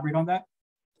elaborate on that?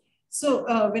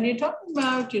 So when you're talking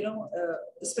about,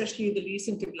 especially the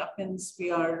recent developments,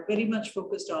 we are very much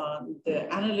focused on the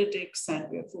analytics and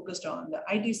we are focused on the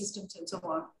IT systems and so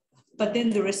on. But then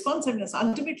the responsiveness,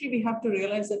 ultimately, we have to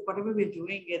realize that whatever we're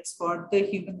doing, it's for the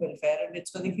human welfare and it's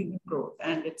for the human growth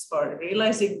and it's for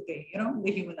realizing the,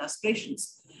 the human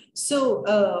aspirations.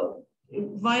 So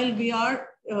while we are,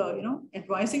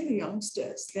 advising the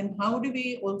youngsters, then how do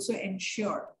we also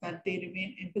ensure that they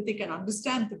remain empathic and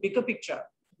understand the bigger picture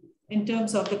in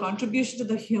terms of the contribution to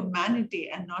the humanity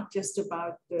and not just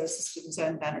about the systems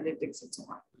and analytics and so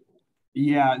on?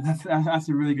 Yeah, that's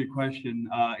a really good question.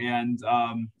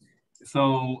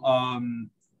 So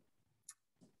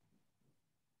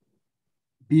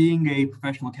being a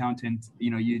professional accountant,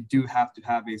 you do have to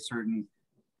have a certain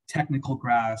technical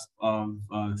grasp of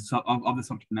the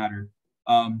subject matter.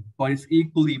 But it's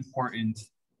equally important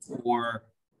for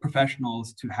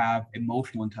professionals to have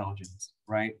emotional intelligence,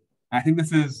 right? And I think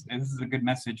this is a good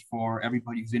message for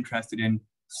everybody who's interested in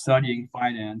studying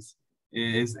finance.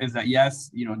 Is that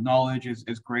yes, knowledge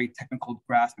is great, technical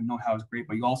grasp and know-how is great,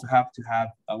 but you also have to have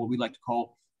what we like to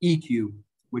call EQ,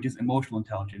 which is emotional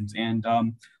intelligence. And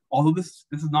although this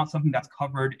is not something that's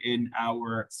covered in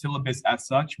our syllabus as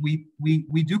such,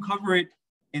 we do cover it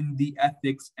in the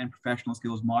ethics and professional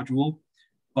skills module,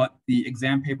 but the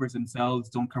exam papers themselves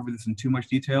don't cover this in too much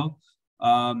detail.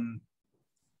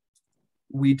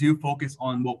 We do focus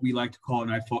on what we like to call,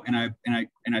 and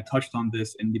I touched on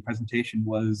this in the presentation,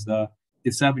 was the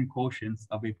 7 quotients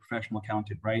of a professional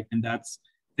accountant, right? And that's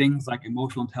things like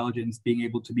emotional intelligence, being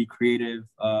able to be creative,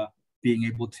 being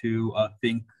able to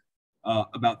think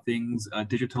about things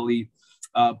digitally,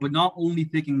 but not only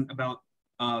thinking about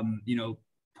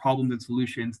problems and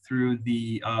solutions through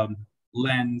the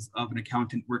lens of an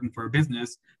accountant working for a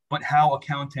business, but how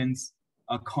accountants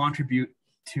contribute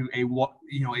to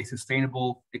a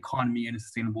sustainable economy and a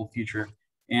sustainable future.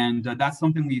 And that's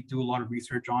something we do a lot of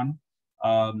research on.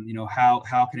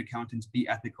 How can accountants be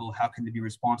ethical? How can they be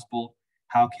responsible?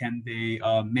 How can they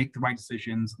make the right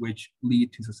decisions which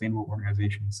lead to sustainable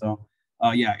organizations? So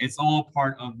yeah, it's all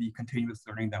part of the continuous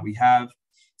learning that we have.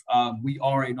 We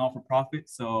are a not-for-profit,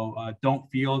 so don't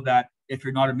feel that if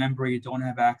you're not a member, you don't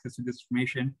have access to this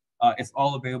information. It's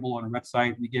all available on our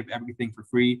website. We give everything for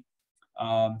free.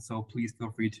 So please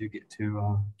feel free to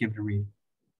give it a read.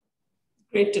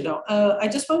 Great to know. I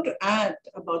just want to add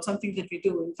about something that we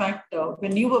do. In fact,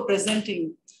 when you were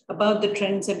presenting about the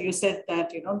trends and you said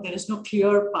that, there is no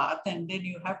clear path, and then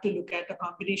you have to look at a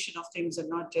combination of things and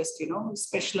not just,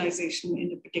 specialization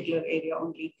in a particular area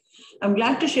only. I'm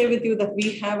glad to share with you that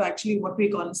we have actually what we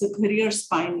call as the career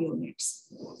spine units.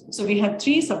 So we have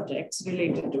 3 subjects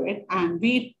related to it, and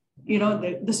we,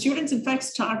 the students in fact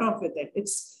start off with it.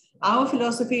 Our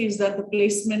philosophy is that the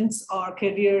placements or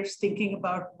careers, thinking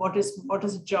about what is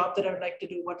a job that I would like to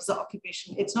do, what is the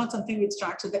occupation. It's not something which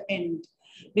starts at the end,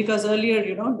 because earlier,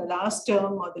 the last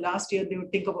term or the last year, they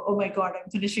would think of, oh my God, I'm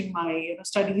finishing my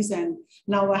studies and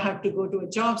now I have to go to a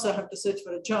job, so I have to search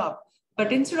for a job.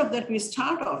 But instead of that, we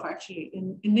start off actually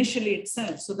initially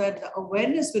itself, so that the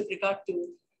awareness with regard to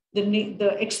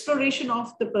the exploration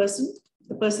of the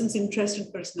person's interest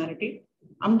and personality,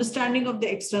 understanding of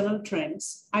the external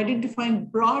trends, identifying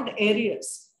broad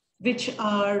areas which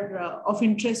are of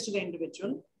interest to the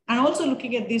individual, and also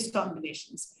looking at these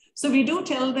combinations. So we do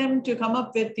tell them to come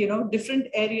up with different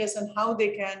areas and how they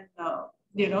can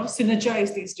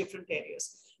synergize these different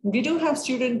areas. We do have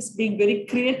students being very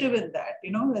creative in that,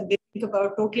 and they think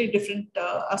about totally different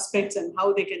aspects and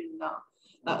how they can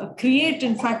create,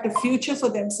 in fact, a future for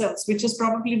themselves, which is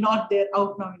probably not there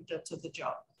out now in terms of the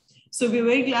job. So we're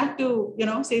very glad to,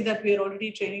 say that we are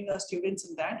already training our students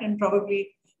in that, and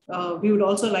probably we would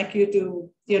also like you to,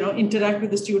 interact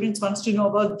with the students once to know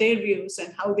about their views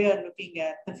and how they are looking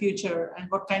at the future and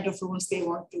what kind of roles they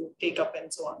want to take up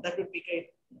and so on. That would be great.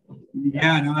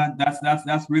 Yeah, no,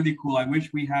 that's really cool. I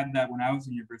wish we had that when I was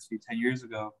in university 10 years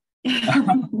ago.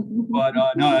 But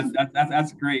no,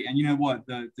 that's great. And you know what?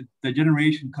 The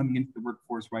generation coming into the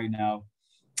workforce right now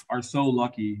are so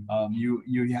lucky.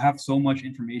 You have so much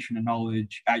information and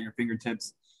knowledge at your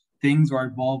fingertips. Things are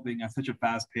evolving at such a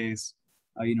fast pace.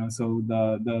 So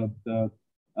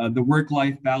the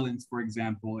work-life balance, for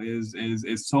example, is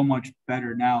so much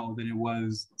better now than it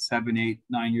was 7, 8,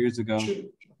 9 years ago.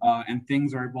 And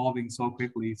things are evolving so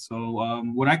quickly. So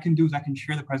what I can do is I can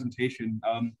share the presentation.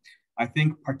 I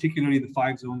think particularly the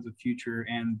 5 zones of future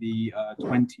and the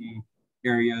 20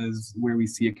 areas where we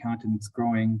see accountants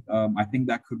growing, I think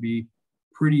that could be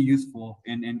pretty useful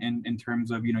in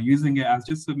terms of using it as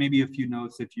just maybe a few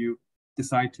notes if you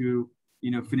decide to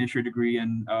finish your degree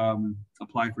and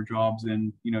apply for jobs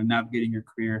and navigating your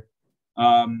career.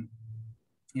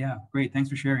 Yeah, great. Thanks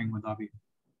for sharing, Madhavi.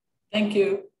 Thank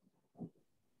you.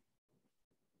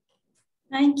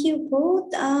 Thank you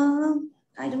both.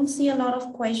 I don't see a lot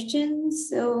of questions.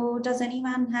 So does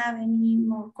anyone have any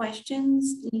more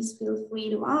questions? Please feel free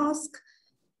to ask.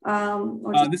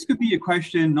 This could be a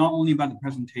question not only about the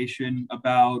presentation,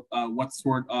 about what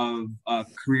sort of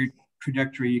career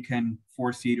trajectory you can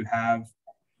foresee to have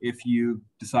if you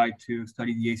decide to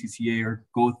study the ACCA or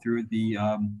go through the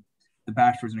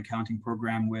Bachelor's in Accounting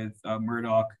program with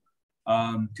Murdoch,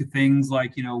 to things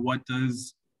like, what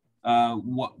does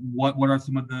what are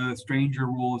some of the stranger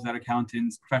rules that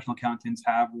accountants, professional accountants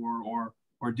have or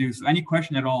do. So any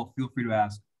question at all, feel free to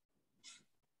ask.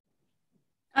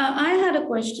 I had a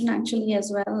question actually as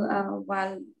well,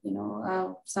 while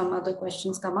some other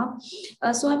questions come up.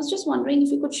 So I was just wondering if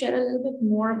you could share a little bit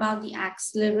more about the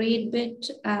accelerate bit.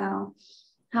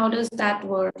 How does that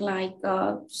work? Like,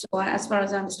 so as far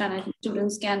as I understand, I think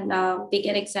students can, they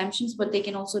get exemptions, but they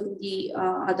can also do the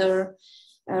other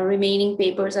remaining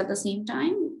papers at the same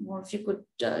time. Or if you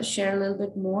could share a little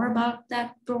bit more about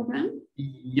that program.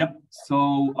 Yep.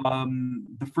 So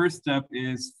the first step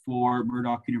is for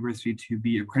Murdoch University to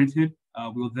be accredited.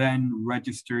 We'll then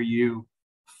register you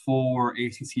for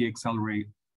ACCA Accelerate.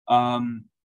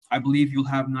 I believe you'll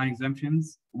have 9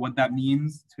 exemptions. What that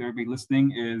means to everybody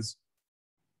listening is,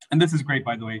 and this is great,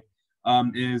 by the way,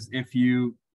 is if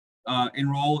you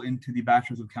enroll into the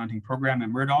Bachelor's of Accounting program at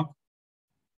Murdoch,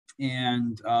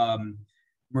 and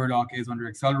Murdoch is under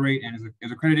Accelerate and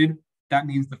is accredited, that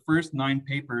means the first 9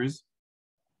 papers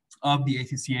of the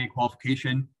ACCA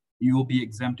qualification you will be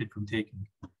exempted from taking,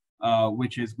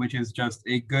 which is just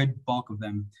a good bulk of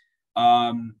them.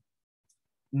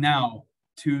 Now,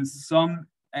 to some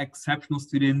exceptional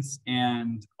students,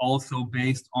 and also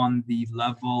based on the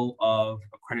level of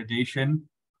accreditation,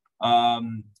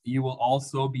 you will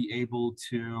also be able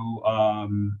to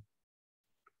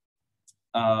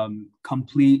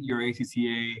complete your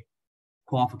ACCA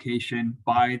qualification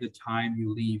by the time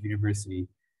you leave university,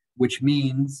 which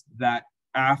means that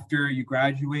after you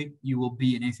graduate, you will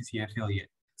be an ACCA affiliate.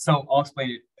 So I'll explain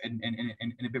it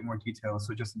in a bit more detail,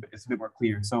 so it's a bit more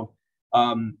clear. So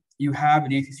you have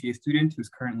an ACCA student who's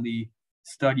currently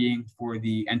studying for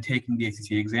and taking the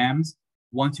ACCA exams.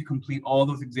 Once you complete all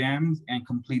those exams and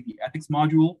complete the ethics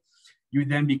module, you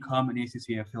then become an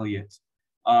ACCA affiliate.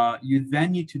 You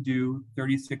then need to do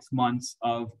 36 months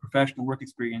of professional work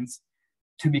experience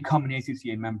to become an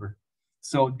ACCA member.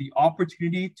 So the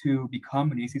opportunity to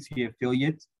become an ACCA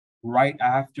affiliate right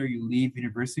after you leave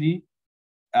university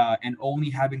and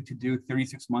only having to do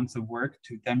 36 months of work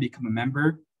to then become a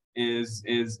member is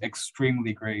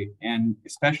extremely great. And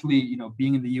especially,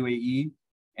 being in the UAE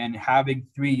and having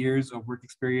 3 years of work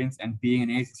experience and being an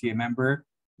ACCA member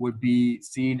would be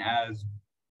seen as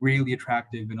really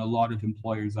attractive in a lot of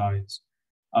employers' eyes.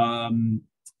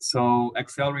 So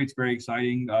Accelerate's very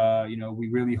exciting. We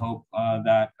really hope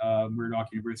that Murdoch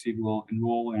University will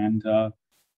enroll, and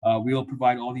we will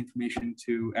provide all the information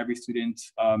to every student.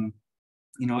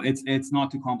 It's not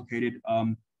too complicated.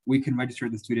 We can register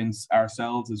the students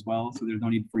ourselves as well, so there's no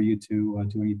need for you to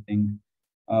do anything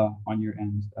on your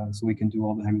end. So we can do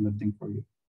all the heavy lifting for you.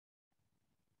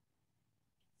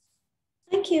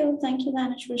 Thank you,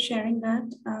 Danish, for sharing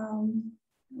that.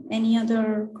 Any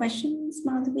other questions,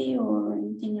 Madhavi, or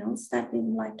anything else that we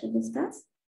would like to discuss?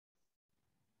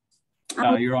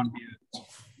 You're on mute.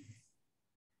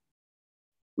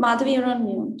 Madhavi, you're on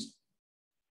mute.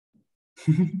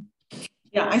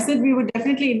 Yeah, I said we would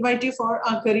definitely invite you for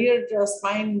our career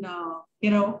spine,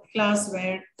 class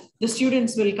where the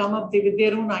students will come up with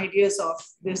their own ideas of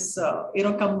this,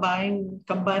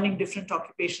 combining different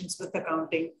occupations with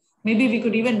accounting. Maybe we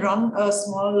could even run a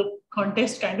small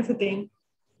contest kind of a thing,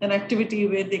 an activity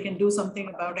where they can do something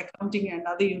about accounting and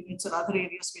other units or other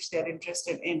areas which they're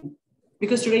interested in.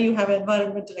 Because today you have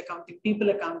environmental accounting,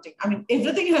 people accounting. I mean,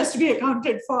 everything has to be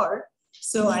accounted for.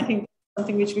 So I think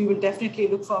something which we will definitely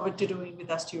look forward to doing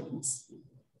with our students.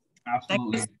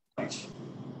 Absolutely. Thank you so much.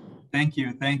 Thank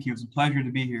you. It's a pleasure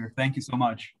to be here. Thank you so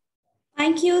much.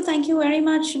 Thank you very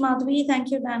much, Madhavi. Thank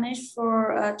you, Danish,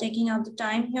 for taking out the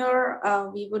time here.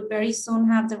 We would very soon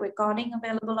have the recording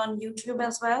available on YouTube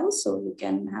as well, so you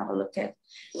can have a look at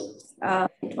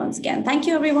it once again. Thank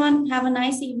you, everyone. Have a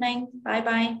nice evening.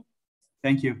 Bye-bye.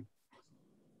 Thank you.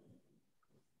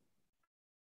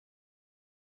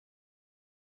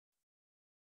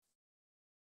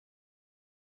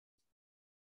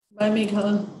 Bye,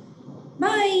 Megha.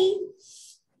 Bye.